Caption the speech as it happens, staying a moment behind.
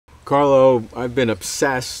Carlo, I've been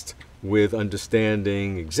obsessed with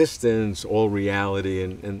understanding existence, all reality,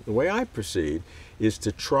 and the way I proceed is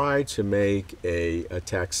to try to make a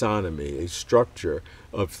taxonomy, a structure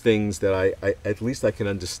of things that I at least I can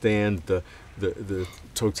understand the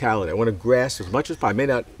totality. I want to grasp as much as possible. I may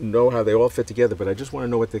not know how they all fit together, but I just want to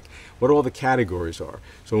know what all the categories are.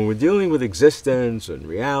 So when we're dealing with existence and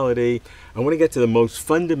reality, I want to get to the most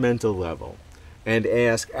fundamental level and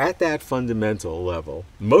ask, at that fundamental level,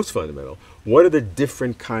 most fundamental, what are the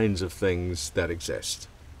different kinds of things that exist?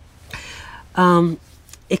 What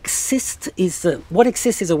exists is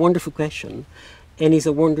a wonderful question, and is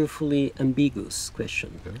a wonderfully ambiguous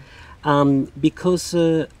question. Okay. Because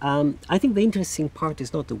I think the interesting part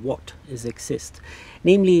is not the what is exist.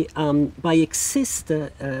 Namely, by exist,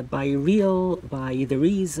 by real, by there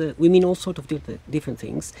is, we mean all sorts of different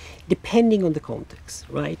things, depending on the context,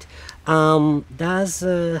 right? Does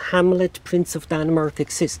Hamlet, Prince of Denmark,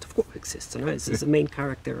 exist? Of course it exists, right? This is the main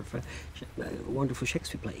character of a wonderful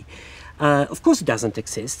Shakespeare play. Of course it doesn't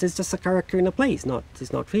exist, it's just a character in a play, it's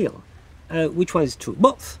not real. Which one is true?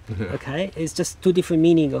 Both. Okay, it's just two different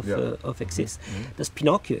meaning of exist. Does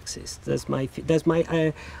Pinocchio exist? I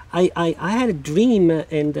had a dream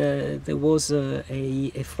and there was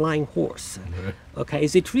a flying horse. Okay,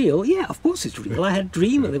 is it real? Yeah, of course it's real. I had a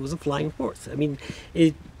dream and there was a flying horse. I mean,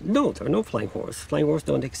 no, there are no flying horse. Flying horse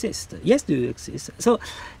don't exist. Yes, do exist. So,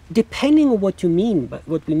 depending on what you mean,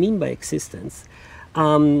 what we mean by existence,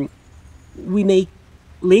 we may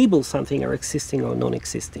label something as existing or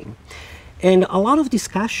non-existing. And a lot of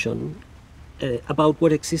discussion about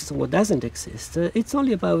what exists and what doesn't exist, it's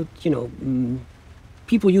only about,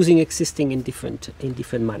 people using existing in different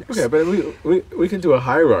manners. Okay, but we can do a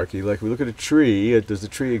hierarchy. Like we look at a tree, does the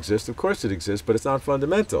tree exist? Of course it exists, but it's not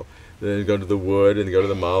fundamental. Then you go to the wood, and you go to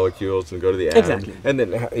the molecules, and go to the atom. Exactly. And then,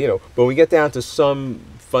 but we get down to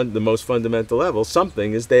the most fundamental level,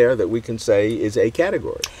 something is there that we can say is a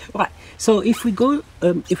category. Right. So if we go,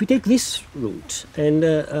 if we take this route, and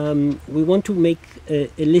we want to make a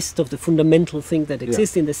list of the fundamental things that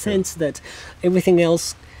exist, in the sense that everything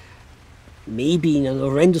else, maybe in a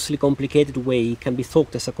horrendously complicated way, can be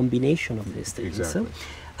thought as a combination of these things. Exactly.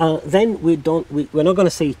 Then we're not going to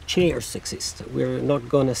say chairs exist. We're not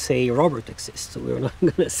going to say Robert exists. We're not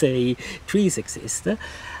going to say trees exist.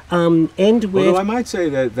 Although I might say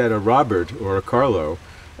that a Robert or a Carlo,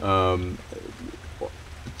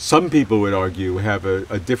 some people would argue, have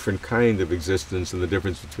a different kind of existence than the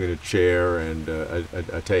difference between a chair and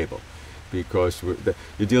a table, because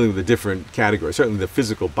you're dealing with a different category. Certainly the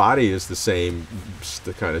physical body is the same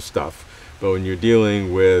kind of stuff, but when you're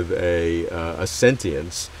dealing with a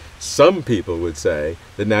sentience, some people would say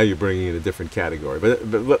that now you're bringing in a different category.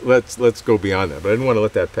 But let's go beyond that. But I didn't want to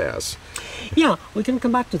let that pass. Yeah, we can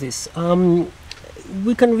come back to this.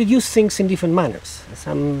 We can reduce things in different manners.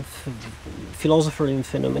 Some philosopher in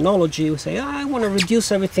phenomenology will say, I want to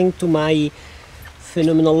reduce everything to my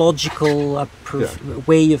phenomenological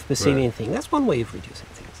way of perceiving things. That's one way of reducing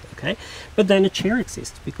things. Okay, but then a chair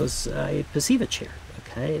exists because I perceive a chair.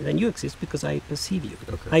 Okay, then you exist because I perceive you.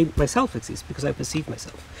 Okay. I myself exist because I perceive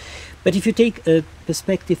myself. But if you take a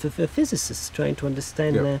perspective of a physicist trying to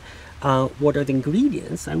understand what are the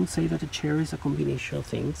ingredients, I would say that a chair is a combination of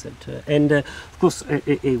things. Of course,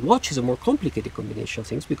 a watch is a more complicated combination of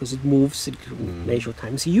things because it moves, it measures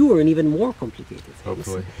times. You are an even more complicated things.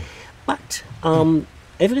 Hopefully. But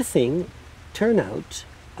everything turned out,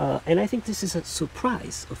 and I think this is a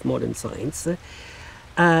surprise of modern science,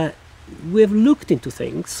 we have looked into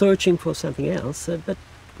things, searching for something else, but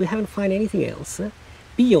we haven't found anything else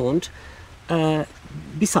beyond,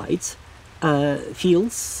 besides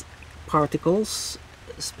fields, particles,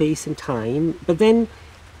 space and time. But then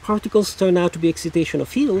particles turn out to be excitation of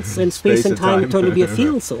fields, and space and time turn to be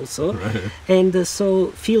fields also. Right. And so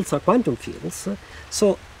fields are quantum fields.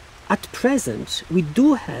 So at present, we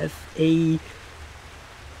do have a,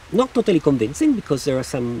 not totally convincing, because there are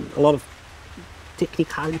a lot of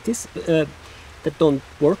technicalities that don't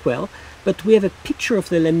work well, but we have a picture of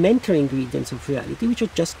the elementary ingredients of reality, which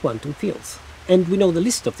are just quantum fields. And we know the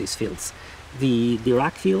list of these fields. The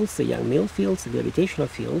Dirac fields, the Young-Mills fields, the gravitational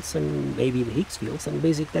fields, and maybe the Higgs fields, and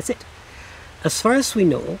basically that's it. As far as we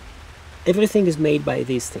know, everything is made by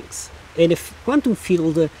these things. And if quantum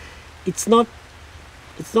field, it's not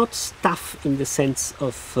stuff in the sense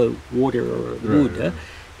of water or wood. Right.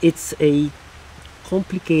 It's a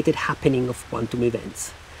complicated happening of quantum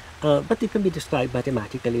events. But it can be described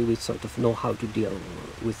mathematically. We sort of know how to deal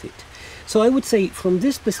with it. So I would say, from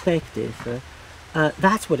this perspective,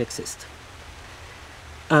 that's what exists.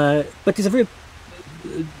 But it's a very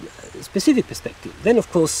specific perspective. Then, of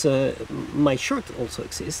course, my shirt also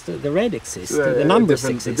exists, the red exists, the numbers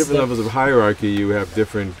exist. At different levels of hierarchy, you have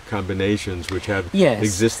different combinations which have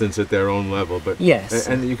existence at their own level. But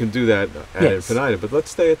and you can do that ad infinitum. But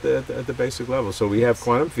let's stay at the basic level. So we have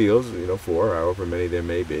quantum fields, 4, however many there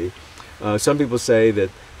may be. Some people say that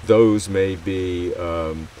those may be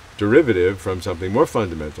derivative from something more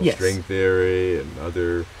fundamental, string theory and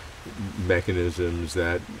other mechanisms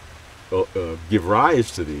that give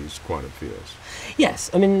rise to these quantum fields.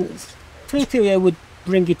 Yes, I mean, string theory, I would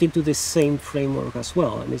bring it into the same framework as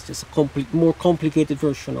well. I mean, it's just a more complicated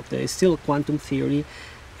version of it's still quantum theory,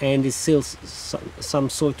 and it's still some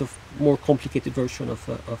sort of more complicated version of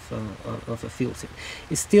a field theory.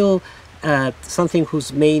 It's still something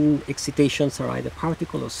whose main excitations are either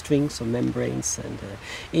particle or strings or membranes. And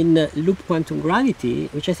in loop quantum gravity,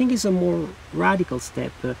 which I think is a more radical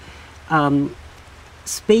step,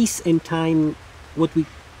 space and time, what we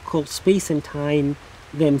call space and time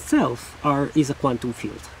themselves, is a quantum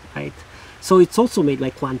field, right? So it's also made by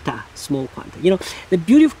quanta, small quanta. The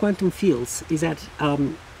beauty of quantum fields is that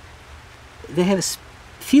they have a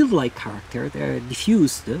field-like character. They're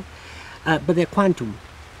diffused, but they're quantum.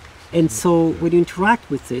 And so when you interact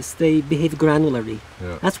with this, they behave granularly.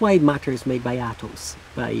 That's why matter is made by atoms,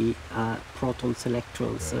 by protons,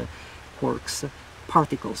 electrons, quarks,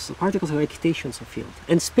 particles. So particles are excitations of field.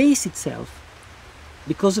 And space itself,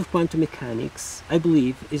 because of quantum mechanics, I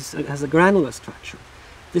believe, has a granular structure.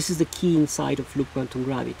 This is the key inside of loop quantum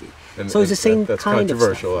gravity. So it's the same that's kind of stuff.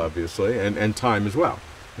 controversial, obviously, and time as well.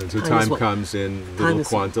 And so time comes in little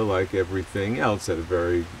quanta like everything else at a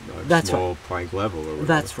very small Planck level. Or whatever.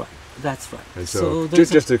 That's right. And so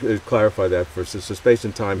just to clarify that for us, so space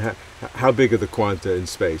and time, how big are the quanta in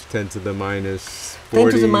space? 10 to the minus 40?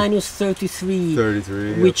 10 to the minus 33.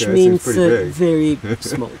 33, which means very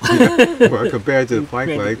small. Well, compared to the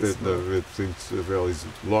Planck length, it seems fairly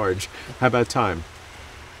large. How about time?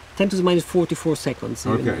 10 to the minus 44 seconds.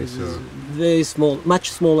 Okay, so very small, much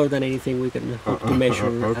smaller than anything we can hope to measure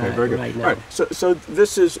right now. All right, so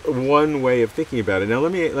this is one way of thinking about it. Now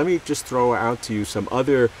let me just throw out to you some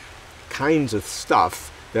other kinds of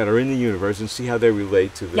stuff that are in the universe and see how they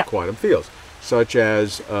relate to the quantum fields, such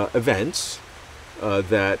as events and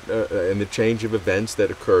the change of events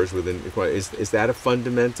that occurs within the quantum. Is that a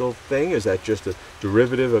fundamental thing? Is that just a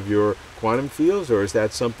derivative of your quantum fields, or is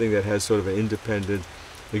that something that has sort of an independent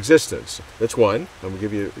existence? That's one. I'm going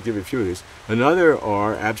to give you a few of these. Another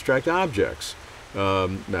are abstract objects,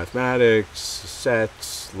 mathematics,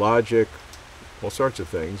 sets, logic, all sorts of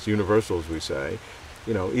things, universals we say.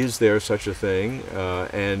 Is there such a thing?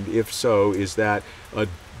 And if so, is that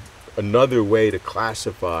another way to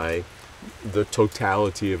classify the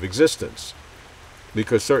totality of existence?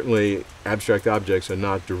 Because certainly abstract objects are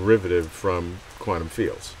not derivative from quantum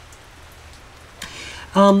fields.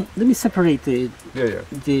 Let me separate the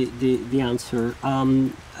answer.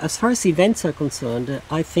 As far as events are concerned,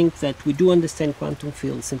 I think that we do understand quantum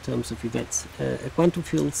fields in terms of events. Quantum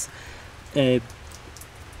fields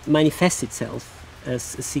manifest itself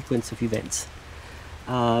as a sequence of events.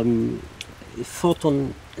 A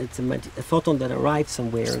photon that arrives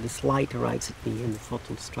somewhere, this light arrives at me and the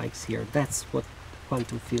photon strikes here. That's what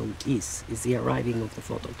quantum field is the arriving of the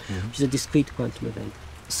photon, which is a discrete quantum event.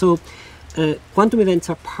 So quantum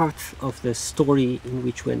events are part of the story in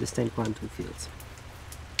which we understand quantum fields.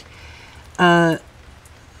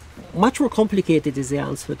 Much more complicated is the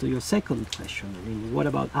answer to your second question. I mean, what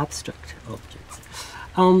about abstract objects?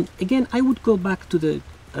 Again, I would go back to the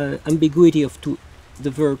ambiguity of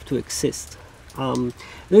the verb to exist.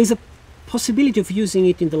 There is a possibility of using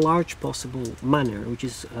it in the large possible manner, which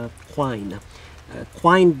is Quine.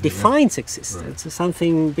 Quine defines existence as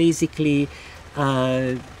something basically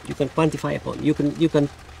you can quantify upon. You can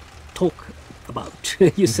talk about.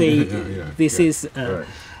 You say this is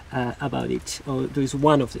about it, or there is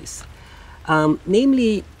one of this.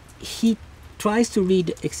 Namely, he tries to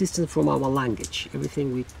read existence from our language.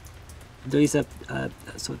 There is a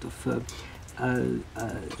sort of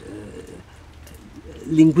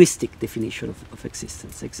linguistic definition of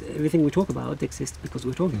existence. Everything we talk about exists because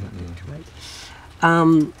we're talking about it, right?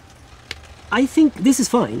 I think this is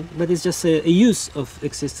fine, but it's just a use of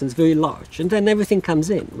existence very large, and then everything comes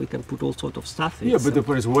in. We can put all sorts of stuff in. Yeah, but the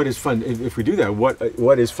point is, what is fun? If we do that,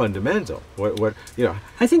 what is fundamental? What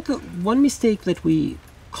I think one mistake that we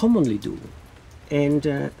commonly do, and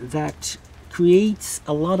that creates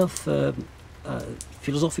a lot of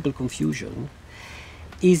philosophical confusion,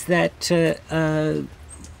 is that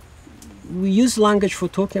we use language for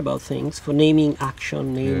talking about things, for naming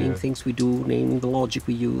action, naming things we do, naming the logic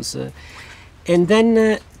we use, and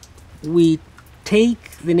then we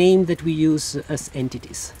take the name that we use as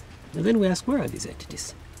entities. And then we ask, where are these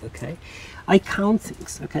entities? Okay, I count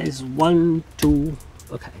things. Okay, it's 1, 2.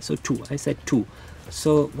 Okay, so 2. I said 2.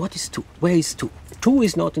 So what is 2? Where is 2? 2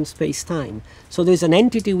 is not in space-time. So there's an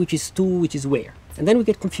entity which is 2, which is where? And then we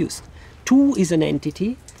get confused. 2 is an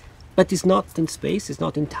entity, but it's not in space, it's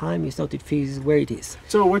not in time, it's not in physics, where it is.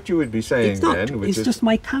 So what you would be saying then, which is just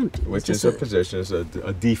my counting. Which is a position, is a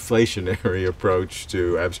deflationary approach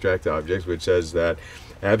to abstract objects, which says that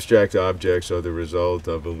abstract objects are the result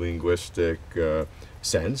of a linguistic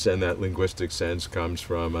sense, and that linguistic sense comes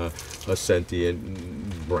from a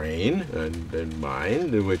sentient brain and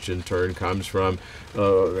mind, which in turn comes from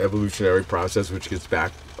evolutionary process, which gets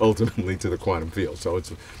back ultimately to the quantum field. So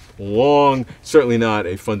it's long, certainly not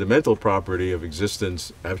a fundamental property of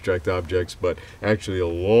existence, abstract objects, but actually a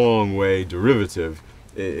long way derivative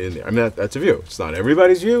in there. I mean, that's a view. It's not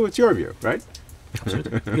everybody's view, it's your view, right?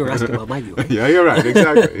 Absolutely. You're asking about my view, right? Yeah, you're right.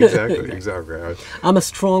 Exactly. I'm a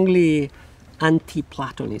strongly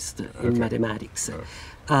anti-Platonist in mathematics.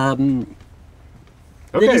 Okay,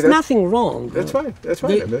 there is nothing wrong. That's fine. That's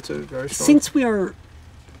fine. That's a very strong. Since we are,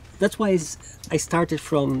 that's why I started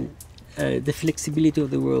from the flexibility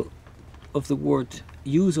of the word,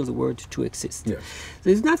 use of the word to exist. Yes.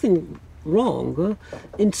 There's nothing wrong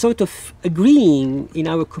in sort of agreeing in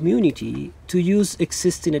our community to use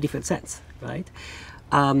exist in a different sense, right?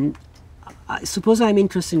 Suppose I'm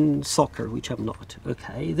interested in soccer, which I'm not,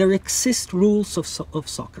 okay? There exist rules of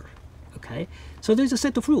soccer, okay? So there's a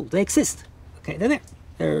set of rules, they exist, okay? They're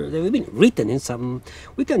there. They've been written in some,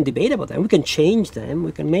 we can debate about them, we can change them,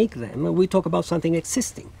 we can make them, we talk about something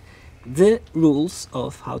existing. The rules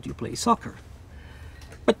of how do you play soccer.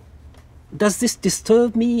 But does this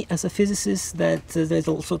disturb me as a physicist that there's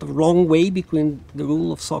a sort of wrong way between the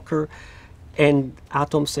rule of soccer and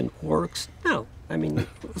atoms and quarks? No. I mean,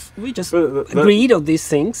 we just agreed on these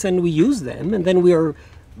things and we use them, and then we are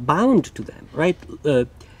bound to them, right?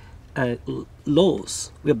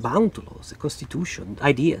 Laws, we are bound to laws, the Constitution,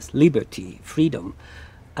 ideas, liberty, freedom.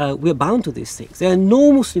 We are bound to these things. They are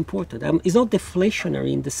enormously important. It's not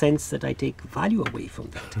deflationary in the sense that I take value away from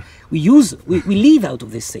that. We use, we live out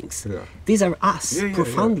of these things. Yeah. These are us,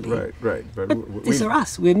 profoundly. Yeah, right. But these are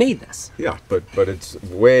us. We made this. Yeah, but it's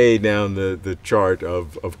way down the chart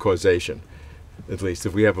of causation. At least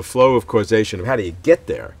if we have a flow of causation of how do you get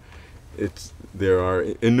there, there are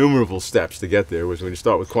innumerable steps to get there. Whereas when you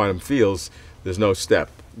start with quantum fields, there's no step.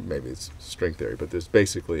 Maybe it's string theory, but there's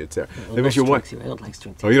basically it's there. I don't like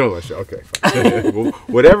string theory. Oh, you don't like string theory? Okay, fine. Well,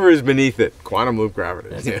 whatever is beneath it, quantum loop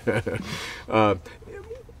gravity.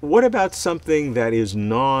 What about something that is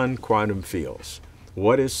non-quantum fields?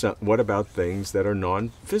 What about things that are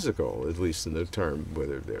non-physical, at least in the term,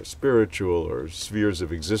 whether they're spiritual or spheres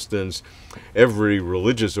of existence? Every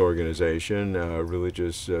religious organization,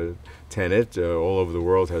 religious tenet all over the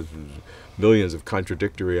world has millions of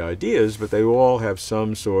contradictory ideas, but they all have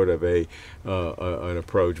some sort of an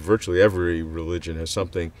approach. Virtually every religion has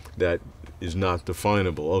something that is not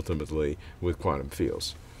definable ultimately with quantum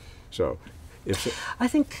fields. So, I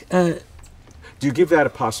think. Do you give that a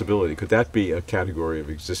possibility? Could that be a category of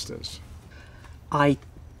existence? I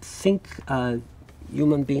think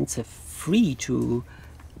human beings are free to,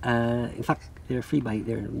 in fact, they're free by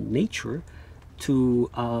their nature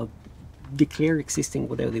to declare existing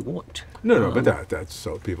whatever they want. No, but that's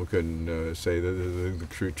so people can say that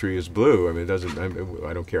the tree is blue. I mean,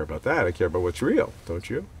 I don't care about that. I care about what's real, don't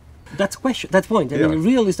you? That's the question. That's the point. I mean,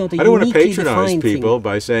 real is not a I don't want to patronize defined people thing.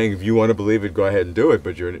 by saying if you want to believe it, go ahead and do it.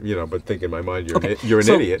 But but think in my mind you're an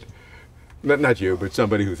idiot. Not you, but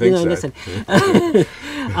somebody who thinks that. Listen.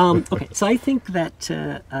 Okay, so I think that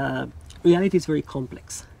reality is very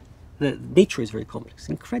complex. The nature is very complex,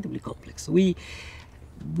 incredibly complex. We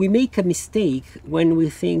make a mistake when we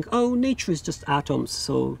think, oh, nature is just atoms,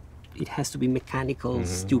 so it has to be mechanical,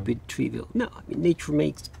 stupid, trivial. No, I mean, nature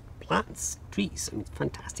makes plants, trees, and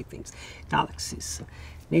fantastic things, galaxies.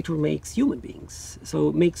 Nature makes human beings, so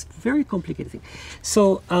it makes very complicated things.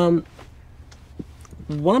 So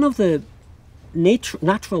one of the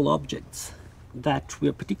natural objects that we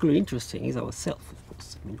are particularly interested in is ourselves, of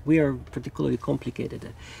course. I mean, we are particularly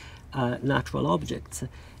complicated natural objects,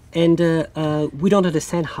 and we don't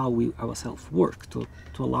understand how we ourselves work to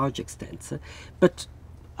a large extent. But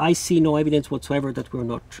I see no evidence whatsoever that we're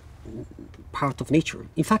not part of nature.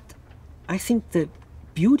 In fact, I think the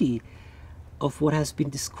beauty of what has been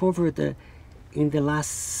discovered in the last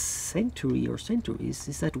century or centuries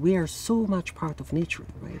is that we are so much part of nature,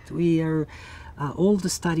 right? We are, all the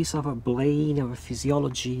studies of our brain, our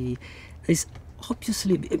physiology, is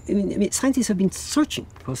obviously, I mean, scientists have been searching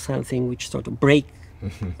for something which sort of break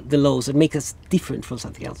the laws that make us different from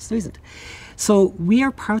something else. There isn't. So we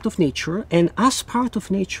are part of nature, and as part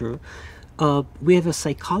of nature, we have a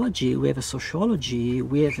psychology, we have a sociology,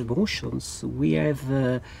 we have emotions, we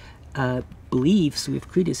have beliefs, we have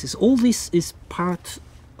criticism. All this is part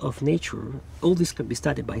of nature. All this can be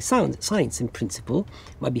studied by science in principle.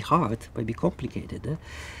 It might be hard, might be complicated.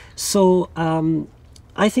 So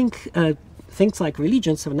I think things like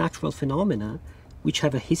religions are natural phenomena which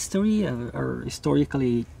have a history, are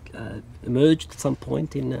historically emerged at some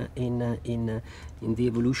point in the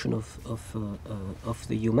evolution of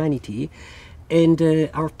the humanity, and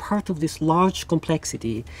are part of this large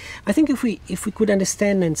complexity. I think if we could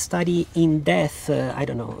understand and study in depth, I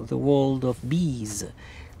don't know, the world of bees,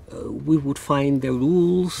 we would find their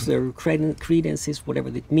rules, their credences,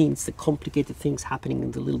 whatever that means, the complicated things happening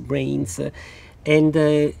in the little brains, and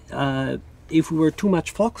if we were too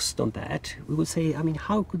much focused on that, we would say, I mean,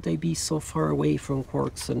 how could they be so far away from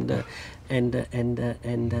quarks and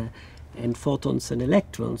photons and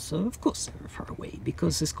electrons? Of course, they're far away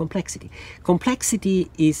because there's complexity.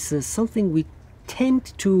 Complexity is something we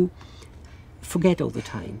tend to forget all the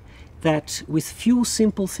time. That with few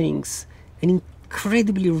simple things, an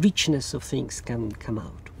incredibly richness of things can come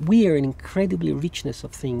out. We are an incredibly richness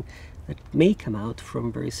of things that may come out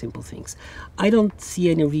from very simple things. I don't see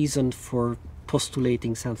any reason for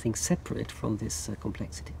postulating something separate from this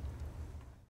complexity.